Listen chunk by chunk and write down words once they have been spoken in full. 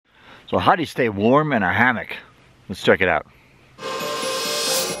So how do you stay warm in a hammock? Let's check it out.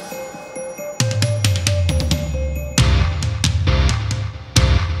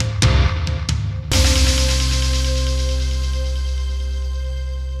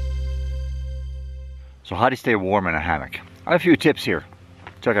 So how do you stay warm in a hammock? I have a few tips here.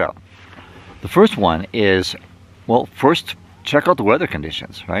 Check it out. The first one is, well, first check out the weather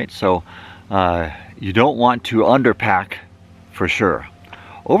conditions, right? So you don't want to underpack for sure.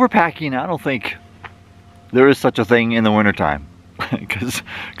 Overpacking, I don't think there is such a thing in the wintertime because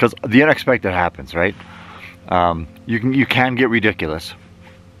the unexpected happens, right? You can get ridiculous.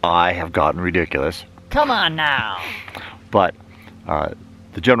 I have gotten ridiculous. Come on now. But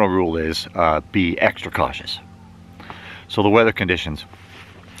the general rule is be extra cautious. So the weather conditions,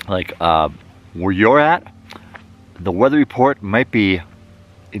 like where you're at, the weather report might be,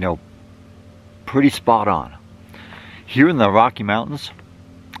 you know, pretty spot on. Here in the Rocky Mountains,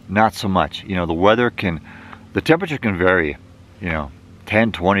 not so much. You know, the temperature can vary, you know,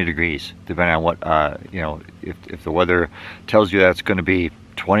 10, 20 degrees, depending on what, you know, if the weather tells you that it's going to be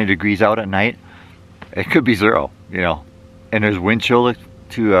 20 degrees out at night, it could be 0, you know, and there's wind chill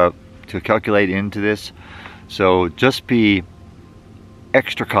to calculate into this. So just be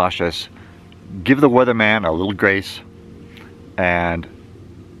extra cautious, give the weatherman a little grace, and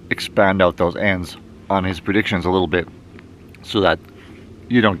expand out those ends on his predictions a little bit so that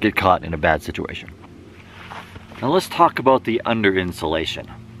you don't get caught in a bad situation. Now let's talk about the under insulation.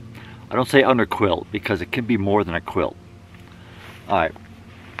 I don't say under quilt because it can be more than a quilt. Alright,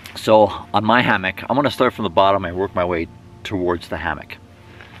 so on my hammock, I'm going to start from the bottom and work my way towards the hammock.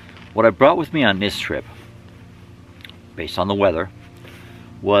 What I brought with me on this trip, based on the weather,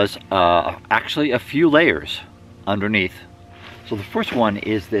 was actually a few layers underneath. So the first one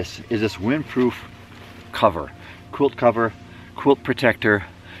is this windproof cover, quilt protector.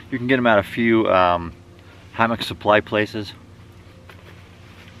 You can get them at a few hammock supply places,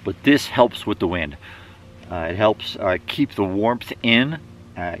 but this helps with the wind. It helps keep the warmth in,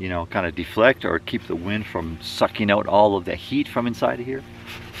 you know, kind of deflect or keep the wind from sucking out all of the heat from inside of here.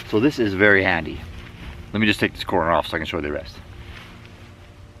 So this is very handy. Let me just take this corner off so I can show you the rest.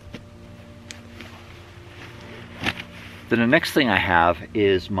 Then the next thing I have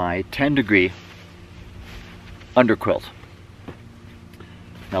is my 10-degree underquilt.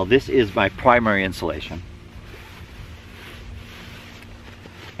 Now this is my primary insulation,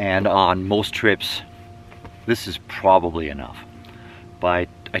 and on most trips this is probably enough, but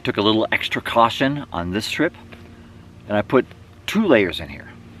I took a little extra caution on this trip and I put 2 layers in here.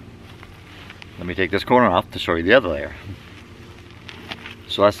 Let me take this corner off to show you the other layer.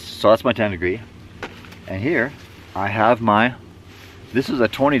 So that's my 10-degree, and here I have this is a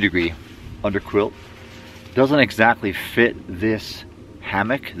 20-degree underquilt. Doesn't exactly fit this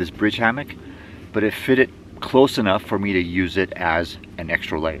hammock, this bridge hammock, but it fit it close enough for me to use it as an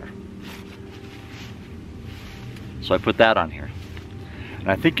extra layer. So I put that on here. And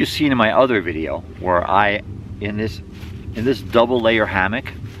I think you've seen in my other video where in this double layer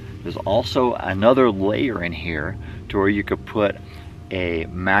hammock, there's also another layer in here to where you could put a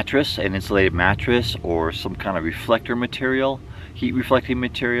mattress, an insulated mattress, or some kind of reflector material, heat reflecting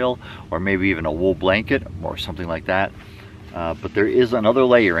material, or maybe even a wool blanket or something like that. But there is another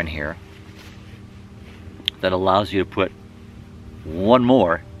layer in here that allows you to put one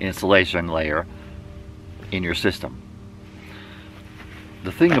more insulation layer in your system.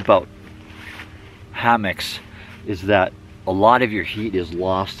 The thing about hammocks is that a lot of your heat is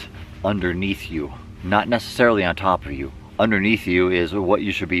lost underneath you, not necessarily on top of you. Underneath you is what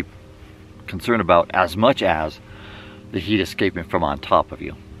you should be concerned about as much as the heat escaping from on top of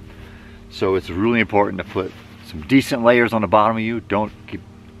you. So it's really important to put some decent layers on the bottom of you.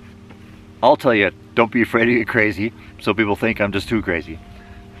 I'll tell you, don't be afraid to get crazy. So people think I'm just too crazy.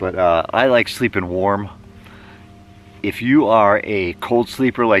 But I like sleeping warm. If you are a cold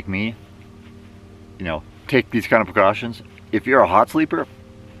sleeper like me, you know, take these kind of precautions. If you're a hot sleeper,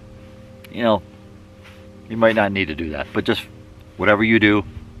 you know, you might not need to do that. But just whatever you do,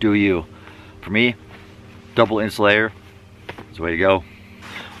 do you. For me, double insulator is the way to go.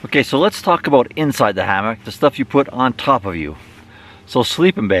 Okay, so let's talk about inside the hammock, the stuff you put on top of you. So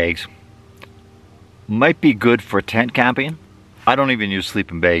sleeping bags might be good for tent camping. I don't even use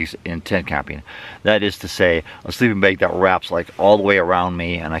sleeping bags in tent camping. That is to say, a sleeping bag that wraps like all the way around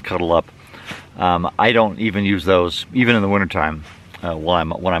me and I cuddle up. I don't even use those, even in the wintertime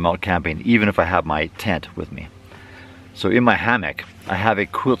when I'm out camping, even if I have my tent with me. So in my hammock, I have a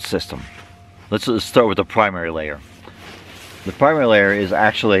quilt system. Let's start with the primary layer. The primary layer is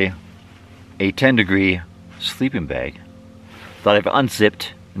actually a 10-degree sleeping bag that I've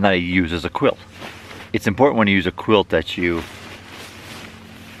unzipped and that I use as a quilt. It's important when you use a quilt that you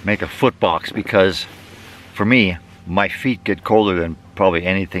make a foot box, because for me, my feet get colder than probably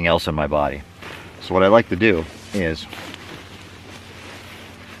anything else in my body. So what I like to do is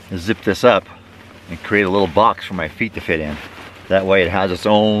zip this up and create a little box for my feet to fit in. That way it has its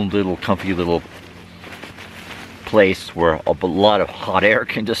own little comfy little place where a lot of hot air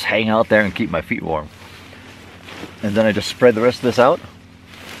can just hang out there and keep my feet warm. And then I just spread the rest of this out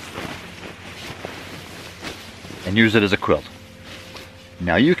and use it as a quilt.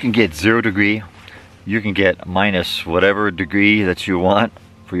 Now you can get 0 degree, you can get minus whatever degree that you want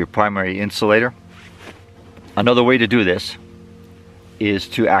for your primary insulator. Another way to do this is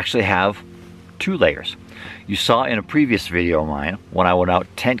to actually have 2 layers. You saw in a previous video of mine, when I went out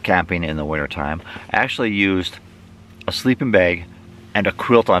tent camping in the wintertime, I actually used a sleeping bag and a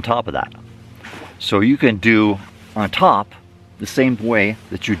quilt on top of that. So you can do on top the same way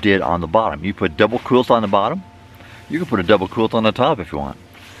that you did on the bottom. You put double quilt on the bottom, you can put a double quilt on the top if you want.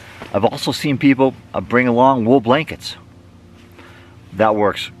 I've also seen people bring along wool blankets. That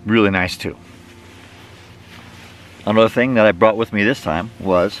works really nice too. Another thing that I brought with me this time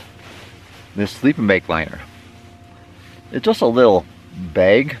was this sleeping bag liner. It's just a little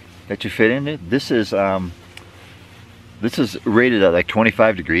bag that you fit in it. This is rated at like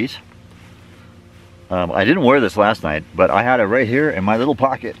 25 degrees. I didn't wear this last night, but I had it right here in my little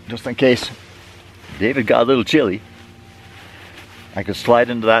pocket just in case David got a little chilly. I could slide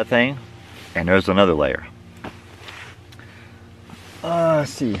into that thing, and there's another layer.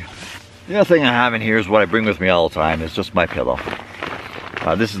 Let's see. The other thing I have in here is what I bring with me all the time. It's just my pillow.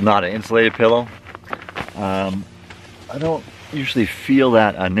 This is not an insulated pillow. I don't usually feel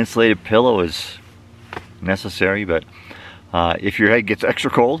that an insulated pillow is necessary, but if your head gets extra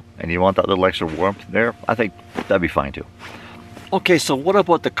cold and you want that little extra warmth there, I think that'd be fine too. Okay, so what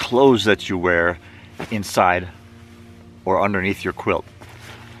about the clothes that you wear inside or underneath your quilt?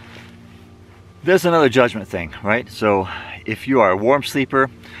 There's another judgment thing, right? So if you are a warm sleeper,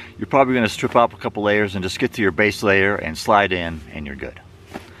 you're probably going to strip off a couple layers and just get to your base layer and slide in and you're good.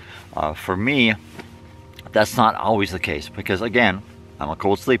 For me, that's not always the case, because again, I'm a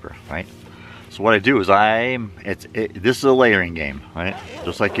cold sleeper, right? So what I do is this is a layering game, right?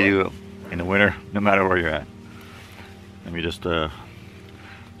 Just like you do in the winter, no matter where you're at. Let me just show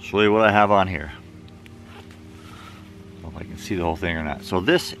you what I have on here. I don't know if I can see the whole thing or not. So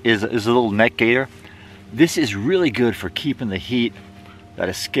this is a little neck gaiter. This is really good for keeping the heat that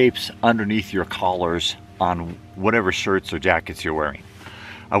escapes underneath your collars on whatever shirts or jackets you're wearing.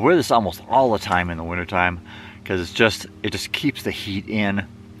 I wear this almost all the time in the wintertime because it just keeps the heat in.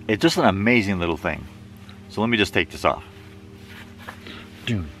 It's just an amazing little thing. So let me just take this off.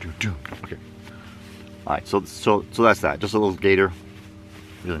 Okay. All right, so that's that. Just a little gaiter.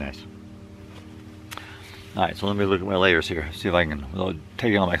 Really nice. All right, so let me look at my layers here. See if I can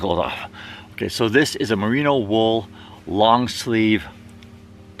take all my clothes off. Okay, so this is a merino wool long sleeve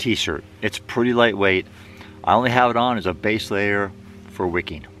t-shirt. It's pretty lightweight. I only have it on as a base layer for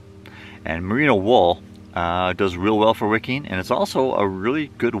wicking. And merino wool does real well for wicking, and it's also a really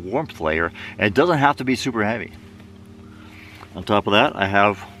good warmth layer, and it doesn't have to be super heavy. On top of that, I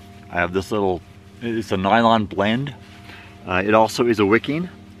have this little, it's a nylon blend. It also is a wicking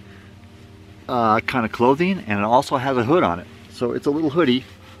kind of clothing, and it also has a hood on it. So it's a little hoodie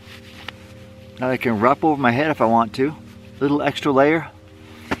that I can wrap over my head if I want to. Little extra layer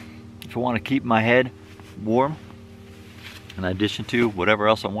if I want to keep my head warm, in addition to whatever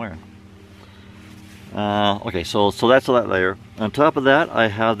else I'm wearing. Okay, so that's that layer. On top of that, I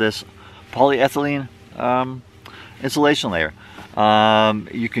have this polyethylene insulation layer.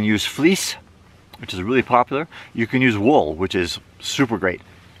 You can use fleece, which is really popular. You can use wool, which is super great.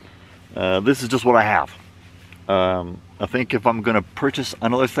 This is just what I have. I think if I'm going to purchase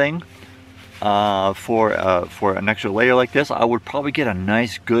another thing for an extra layer like this, I would probably get a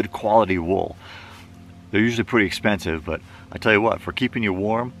nice, good quality wool. They're usually pretty expensive, but I tell you what, for keeping you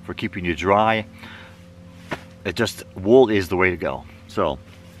warm, for keeping you dry, wool is the way to go. So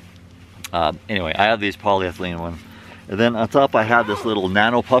anyway, I have these polyethylene ones, and then on top I have this little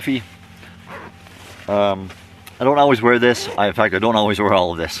nano puffy. I don't always wear this. In fact, I don't always wear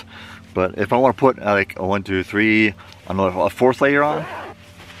all of this. But if I want to put like a 1, 2, 3, a fourth layer on,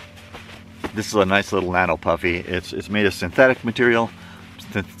 this is a nice little nano puffy. It's made of synthetic material,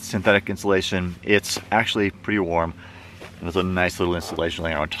 synthetic insulation. It's actually pretty warm, and there's a nice little insulation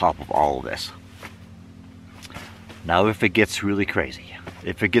layer on top of all of this. Now if it gets really crazy,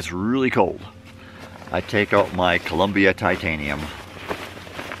 if it gets really cold, I take out my Columbia titanium.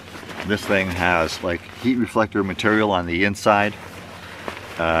 This thing has like heat reflector material on the inside.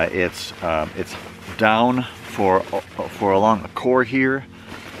 It's down for along the core here,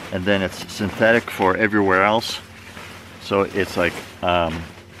 and then it's synthetic for everywhere else. So it's like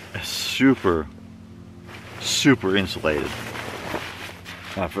super insulated.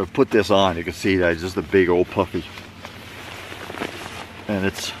 Now if I put this on, you can see that it's just a big old puffy, and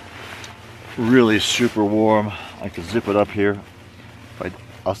it's really super warm. I can zip it up here.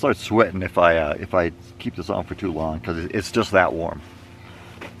 I'll start sweating if I keep this on for too long, because it's just that warm.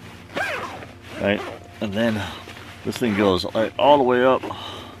 Right, and then this thing goes all the way up,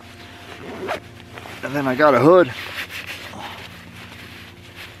 and then I got a hood.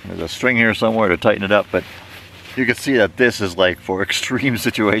 There's a string here somewhere to tighten it up, but you can see that this is like for extreme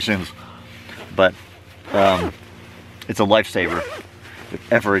situations, but it's a lifesaver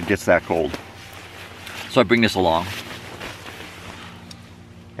if ever it gets that cold. So I bring this along,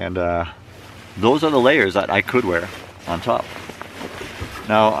 and those are the layers that I could wear on top.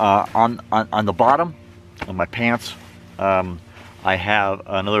 Now on the bottom of my pants, I have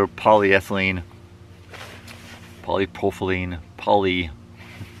another polyethylene, polypropylene,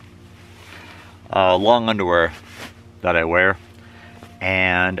 long underwear that I wear,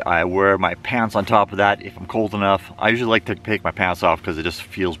 and I wear my pants on top of that if I'm cold enough. I usually like to take my pants off because it just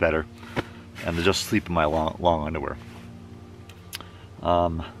feels better, and to just sleep in my long underwear.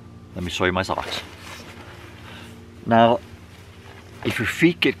 Let me show you my socks. Now, if your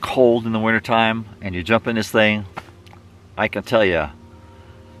feet get cold in the wintertime and you jump in this thing, I can tell you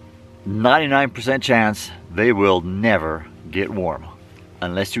 99% chance they will never get warm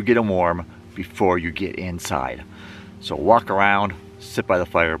unless you get them warm before you get inside. So walk around, sit by the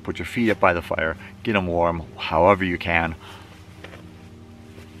fire, put your feet up by the fire, get them warm however you can,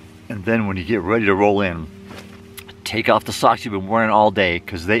 and then when you get ready to roll in, take off the socks you've been wearing all day,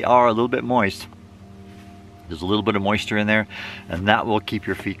 because they are a little bit moist. There's a little bit of moisture in there, and that will keep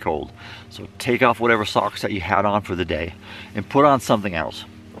your feet cold. So take off whatever socks that you had on for the day and put on something else.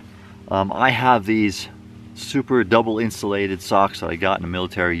 I have these super double insulated socks that I got in the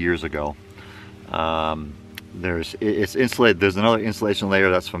military years ago. It's insulated. There's another insulation layer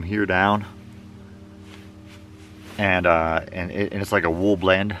that's from here down, and it's like a wool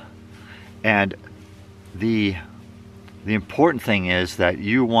blend. And the important thing is that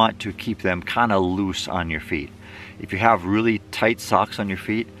you want to keep them kind of loose on your feet. If you have really tight socks on your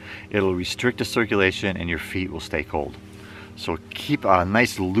feet, it'll restrict the circulation and your feet will stay cold. So keep a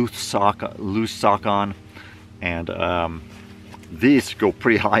nice loose sock on, and these go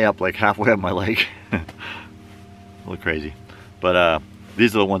pretty high up, like halfway up my leg. A little crazy, but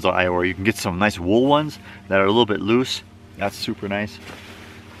these are the ones that I wear. You can get some nice wool ones that are a little bit loose. That's super nice.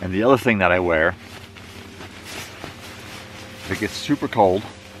 And the other thing that I wear, if it gets super cold,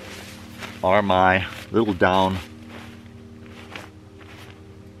 are my little down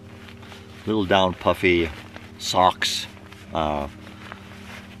puffy socks.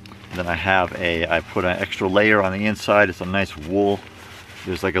 Then I put an extra layer on the inside. It's a nice wool.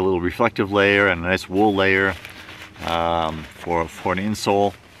 There's like a little reflective layer and a nice wool layer for an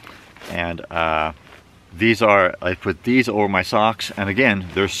insole. And I put these over my socks, and again,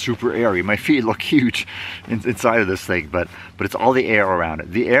 they're super airy. My feet look huge inside of this thing, but it's all the air around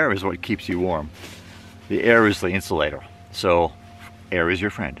it. The air is what keeps you warm. The air is the insulator. So air is your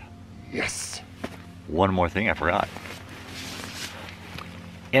friend. Yes. One more thing I forgot.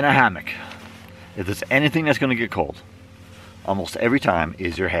 In a hammock, if there's anything that's going to get cold, almost every time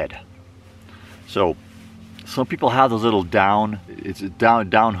is your head. So some people have those little down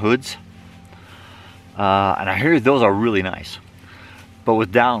hoods, and I hear those are really nice. But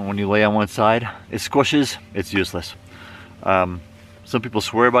with down, when you lay on one side, it squishes. It's useless. Some people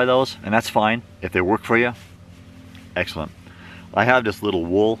swear by those, and that's fine if they work for you. Excellent. I have this little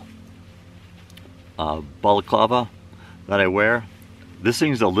wool balaclava that I wear. This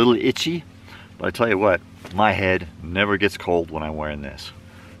thing's a little itchy, but I tell you what, my head never gets cold when I'm wearing this.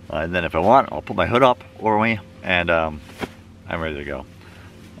 And then if I want, I'll put my hood up over me, and I'm ready to go.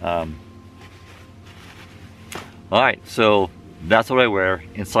 Alright, so that's what I wear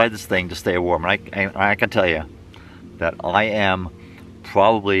inside this thing to stay warm. And I can tell you that I am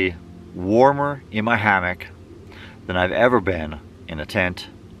probably warmer in my hammock than I've ever been in a tent,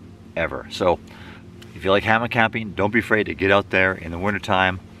 ever. So if you like hammock camping, don't be afraid to get out there in the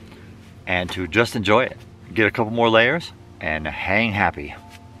wintertime and to just enjoy it. Get a couple more layers and hang happy.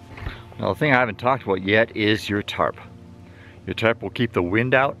 Now, the thing I haven't talked about yet is your tarp. Your tarp will keep the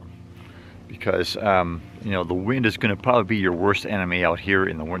wind out, because you know, the wind is going to probably be your worst enemy out here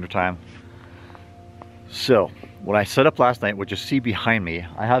in the wintertime. So what I set up last night, what you see behind me,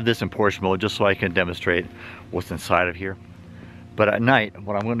 I have this in porch mode just so I can demonstrate what's inside of here. But at night,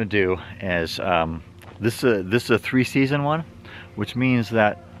 what I'm going to do is, this is a 3-season one, which means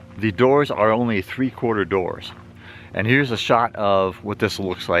that the doors are only 3/4 doors. And here's a shot of what this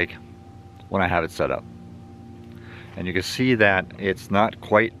looks like when I have it set up. And you can see that it's not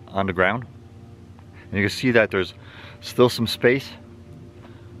quite on the ground. And you can see that there's still some space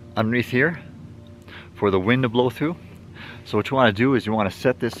underneath here for the wind to blow through. So what you want to do is you want to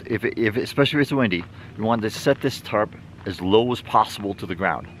set this, especially if it's windy, you want to set this tarp as low as possible to the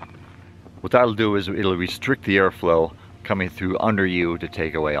ground. What that'll do is it'll restrict the airflow coming through under you to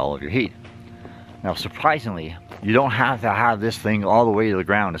take away all of your heat. Now surprisingly, you don't have to have this thing all the way to the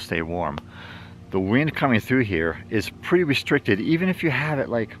ground to stay warm. The wind coming through here is pretty restricted, even if you have it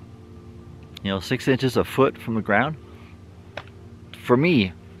like, 6 inches, a foot from the ground. For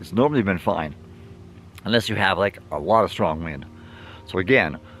me, it's normally been fine, unless you have like a lot of strong wind. So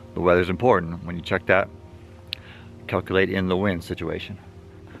again, the weather's important. When you check that, calculate in the wind situation.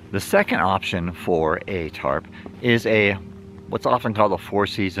 The second option for a tarp is what's often called a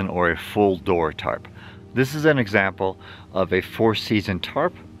 4-season or a full door tarp. This is an example of a 4-season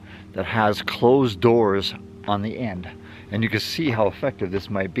tarp that has closed doors on the end, and you can see how effective this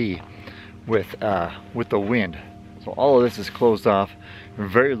might be with the wind. So all of this is closed off,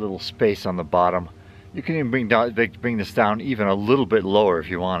 very little space on the bottom. You can even bring this down even a little bit lower if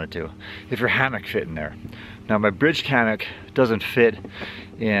you wanted to, if your hammock fit in there. Now my bridge hammock doesn't fit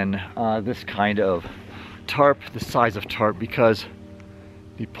in this kind of tarp, the size of tarp, because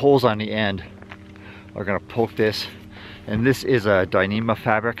the poles on the end are going to poke this, and this is a Dyneema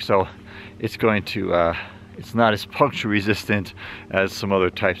fabric, so it's going to it's not as puncture resistant as some other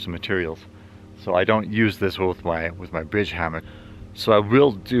types of materials. So I don't use this with my bridge hammock. So I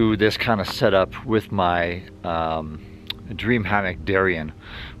will do this kind of setup with my Dream Hammock Darien,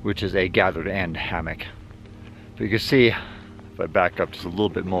 which is a gathered end hammock. But you can see, if I back up just a little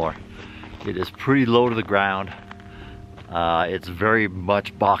bit more, it is pretty low to the ground. It's very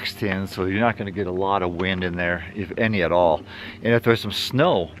much boxed in, so you're not going to get a lot of wind in there, if any at all. And if there's some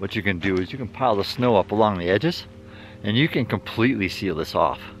snow, what you can do is you can pile the snow up along the edges, and you can completely seal this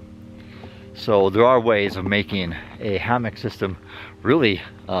off. So there are ways of making a hammock system really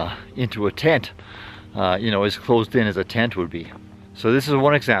into a tent, as closed in as a tent would be. So this is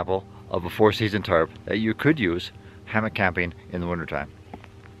one example of a 4-season tarp that you could use hammock camping in the wintertime.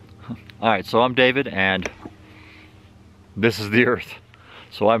 Alright, so I'm David, and this is the Earth.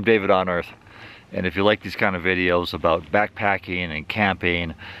 So I'm David on Earth. And if you like these kind of videos about backpacking and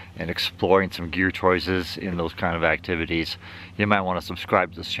camping and exploring some gear choices in those kind of activities, you might want to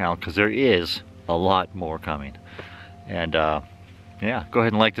subscribe to this channel, because there is a lot more coming. And yeah, go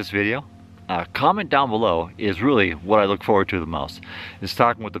ahead and like this video. Comment down below is really what I look forward to the most, is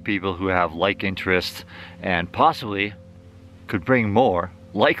talking with the people who have like interests and possibly could bring more,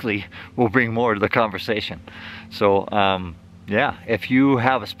 likely will bring more to the conversation. So yeah, if you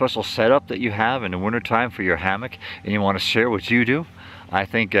have a special setup that you have in the wintertime for your hammock and you want to share what you do, I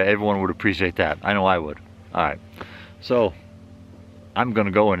think everyone would appreciate that. I know I would. Alright, so I'm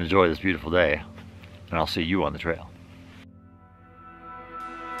gonna go and enjoy this beautiful day, and I'll see you on the trail.